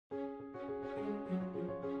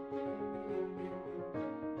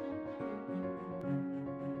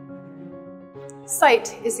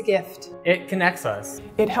Sight is a gift. It connects us.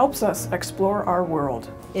 It helps us explore our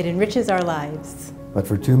world. It enriches our lives. But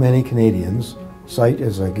for too many Canadians, sight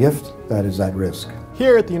is a gift that is at risk.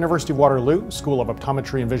 Here at the University of Waterloo, School of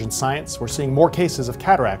Optometry and Vision Science, we're seeing more cases of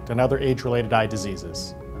cataract and other age-related eye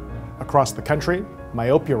diseases. Across the country,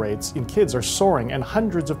 myopia rates in kids are soaring, and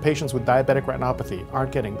hundreds of patients with diabetic retinopathy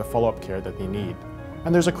aren't getting the follow-up care that they need.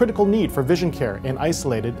 And there's a critical need for vision care in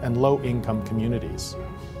isolated and low-income communities.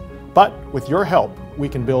 But with your help, we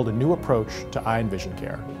can build a new approach to eye and vision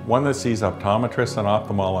care. One that sees optometrists and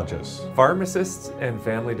ophthalmologists, pharmacists and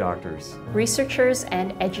family doctors, researchers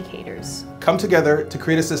and educators come together to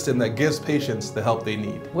create a system that gives patients the help they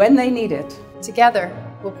need, when they need it. Together,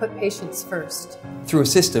 we'll put patients first. Through a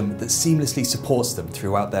system that seamlessly supports them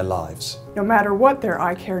throughout their lives. No matter what their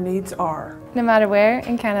eye care needs are. No matter where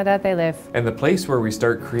in Canada they live. And the place where we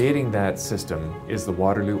start creating that system is the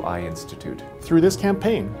Waterloo Eye Institute. Through this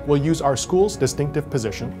campaign, we'll use our school's distinctive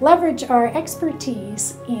position, leverage our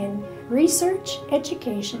expertise in research,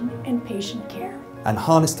 education, and patient care, and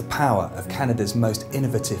harness the power of Canada's most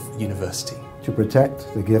innovative university to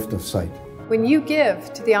protect the gift of sight. When you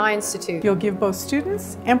give to the Eye Institute, you'll give both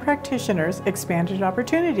students and practitioners expanded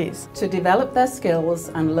opportunities to develop their skills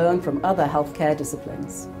and learn from other healthcare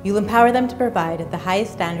disciplines. You'll empower them to provide the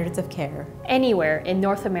highest standards of care anywhere in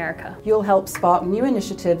North America. You'll help spark new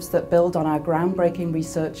initiatives that build on our groundbreaking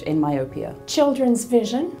research in myopia, children's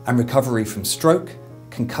vision, and recovery from stroke,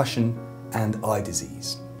 concussion, and eye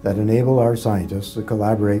disease. That enable our scientists to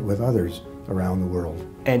collaborate with others around the world.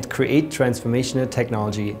 And create transformational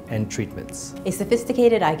technology and treatments. A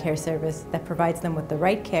sophisticated eye care service that provides them with the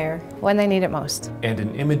right care when they need it most. And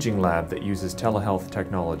an imaging lab that uses telehealth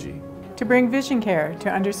technology to bring vision care to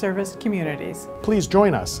underserviced communities. Please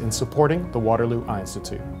join us in supporting the Waterloo Eye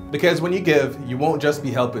Institute. Because when you give, you won't just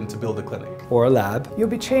be helping to build a clinic or a lab. You'll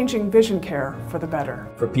be changing vision care for the better.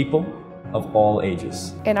 For people of all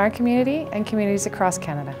ages. In our community and communities across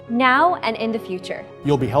Canada. Now and in the future.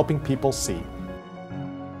 You'll be helping people see.